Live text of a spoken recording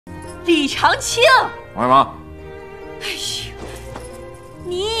李长青。我干嘛？哎呦，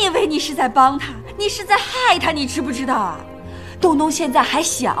你以为你是在帮他，你是在害他，你知不知道啊？东东现在还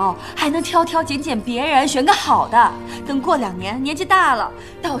小，还能挑挑拣拣别人，选个好的。等过2年年纪大了，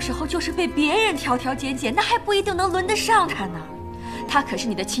到时候就是被别人挑挑拣拣，那还不一定能轮得上他呢。她可是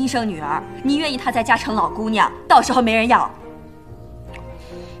你的亲生女儿，你愿意她在家成老姑娘，到时候没人要？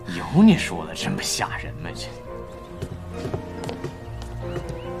有你说的这么吓人吗？这。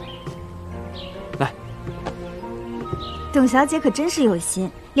来，董小姐可真是有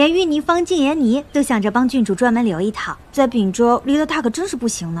心。连玉泥方静言你都想着帮郡主专门留一套，在秉州离了他可真是不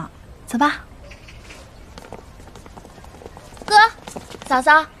行呢。走吧。哥，嫂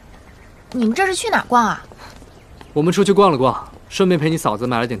嫂，你们这是去哪儿逛啊？我们出去逛了逛，顺便陪你嫂子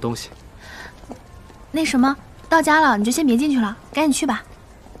买了点东西。那什么，到家了你就先别进去了，赶紧去吧。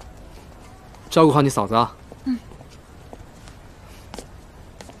照顾好你嫂子啊。嗯。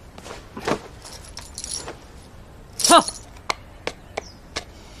哼。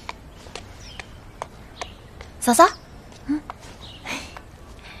嫂嫂，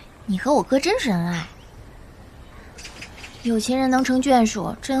你和我哥真是恩爱，有情人能成眷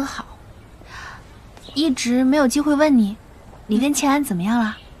属，真好。一直没有机会问你，你跟倩安怎么样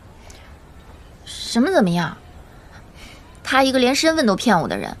了？什么怎么样？他一个连身份都骗我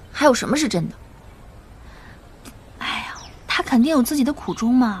的人，还有什么是真的？哎呀，他肯定有自己的苦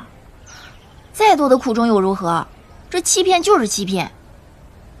衷嘛。再多的苦衷又如何？这欺骗就是欺骗。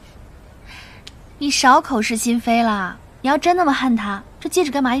你少口是心非啦！你要真那么恨他，这戒指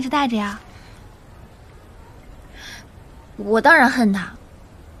干嘛一直戴着呀？我当然恨他。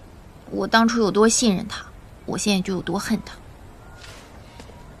我当初有多信任他，我现在就有多恨他。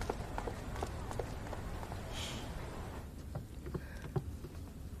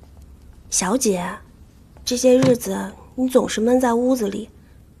小姐，这些日子你总是闷在屋子里，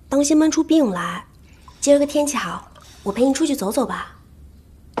当心闷出病来。今儿个天气好，我陪你出去走走吧。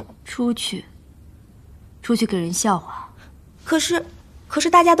出去给人笑话。可是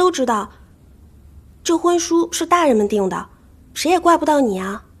大家都知道，这婚书是大人们定的，谁也怪不到你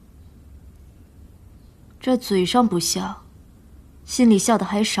啊。这嘴上不笑，心里笑的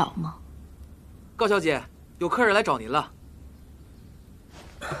还少吗？高小姐，有客人来找您了。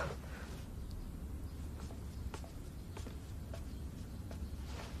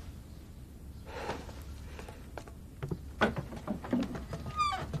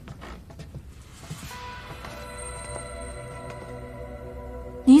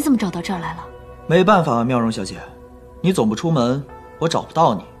你怎么找到这儿来了？没办法，妙容小姐，你总不出门，我找不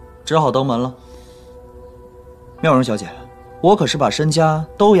到你，只好登门了。妙容小姐，我可是把身家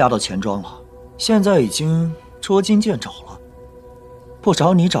都押到钱庄了，现在已经捉襟见肘了，不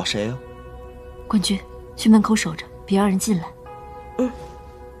找你找谁啊？冠军，去门口守着，别让人进来。嗯。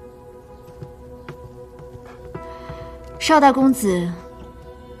邵大公子，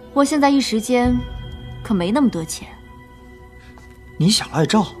我现在一时间可没那么多钱。你想赖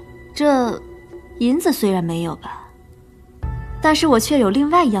账？这银子虽然没有吧，但是我却有另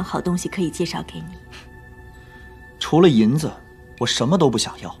外一样好东西可以介绍给你。除了银子，我什么都不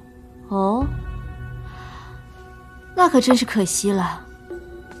想要。哦，那可真是可惜了。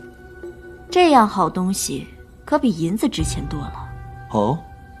这样好东西可比银子值钱多了。哦，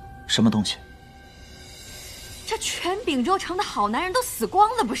什么东西？这全秉州城的好男人都死光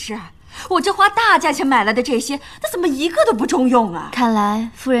了，不是？我这花大价钱买来的这些，那怎么一个都不中用啊？看来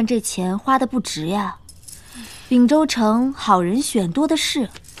夫人这钱花的不值呀。秉州城好人选多的是，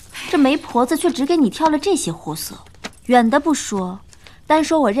这媒婆子却只给你挑了这些货色。远的不说，单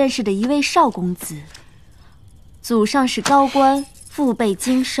说我认识的一位邵公子，祖上是高官，父辈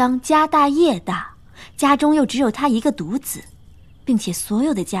经商，家大业大，家中又只有他一个独子，并且所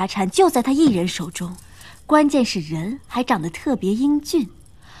有的家产就在他一人手中。关键是人还长得特别英俊，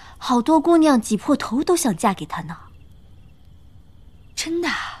好多姑娘挤破头都想嫁给他呢。真的？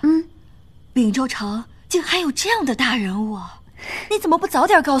嗯，秉州城竟还有这样的大人物，你怎么不早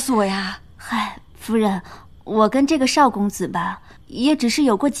点告诉我呀？嗨，夫人，我跟这个邵公子吧，也只是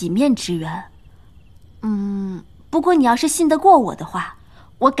有过几面之缘。不过你要是信得过我的话，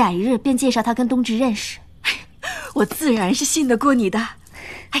我改日便介绍他跟冬至认识。我自然是信得过你的。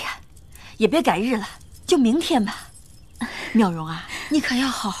哎呀，也别改日了，就明天吧。妙容啊，你可要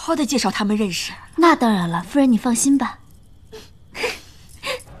好好的介绍他们认识。那当然了，夫人你放心吧。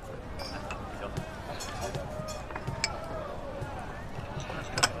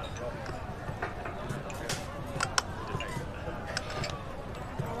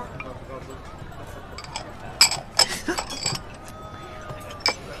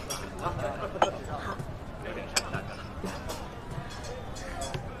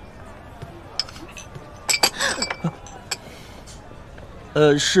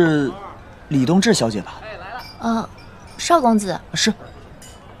是李冬至小姐吧？邵公子是，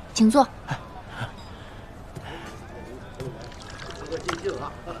请坐。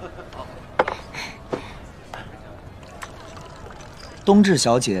冬至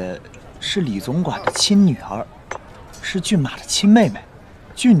小姐是李总管的亲女儿，是骏马的亲妹妹，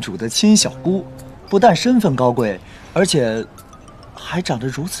郡主的亲小姑，不但身份高贵，而且还长得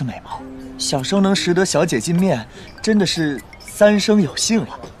如此美貌。小生能识得小姐进面，真的是三生有幸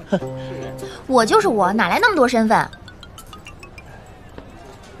了。我就是我，哪来那么多身份？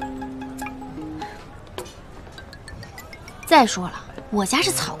再说了，我家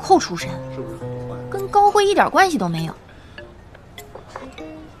是草寇出身，跟高贵一点关系都没有。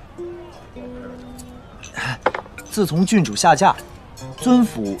自从郡主下嫁，尊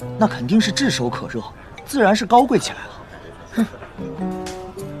府那肯定是炙手可热，自然是高贵起来了。哼。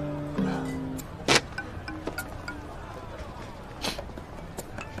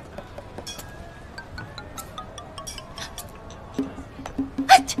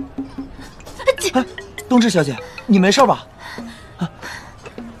哎，冬至小姐，你没事吧？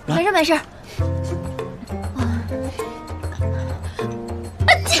没事没事。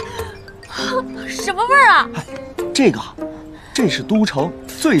什么味儿啊？这是都城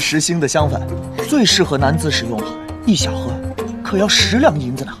最时兴的香粉，最适合男子使用了，一小盒可要10两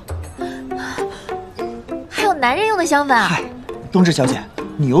银子呢。还有男人用的香粉啊？嗨，冬至小姐，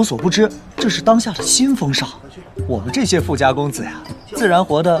你有所不知，这是当下的新风尚。我们这些富家公子呀，自然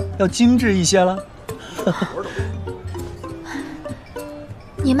活得要精致一些了。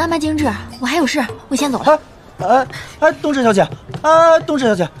你慢慢精致，我还有事，我先走了。冬至小姐，冬至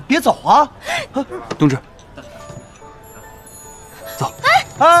小姐，别走啊！冬至，走。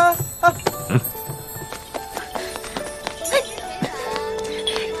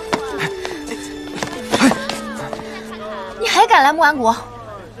你还敢来木安国？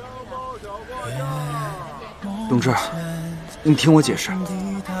冬至，你听我解释，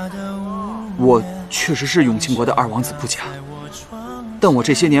我确实是永庆国的2王子不假，但我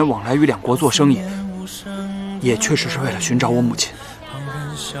这些年往来于2国做生意，也确实是为了寻找我母亲，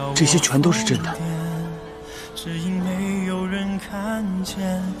这些全都是真的。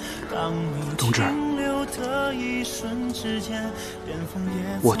冬至，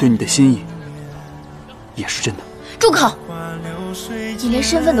我对你的心意也是真的。住口！你连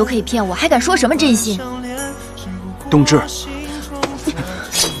身份都可以骗我，还敢说什么真心？冬至，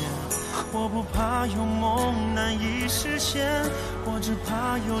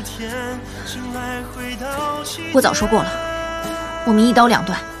我早说过了，我们一刀两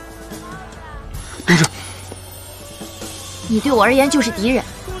断。冬至，你对我而言就是敌人。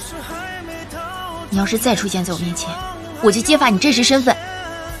你要是再出现在我面前，我就揭发你真实身份。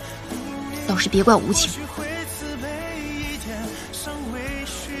到时别怪我无情。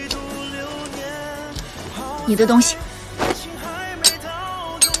你的东西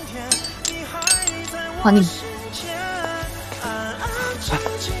还给你。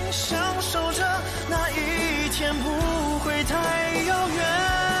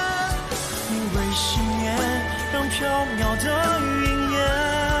飘渺的云烟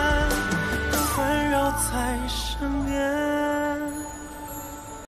环绕在身边。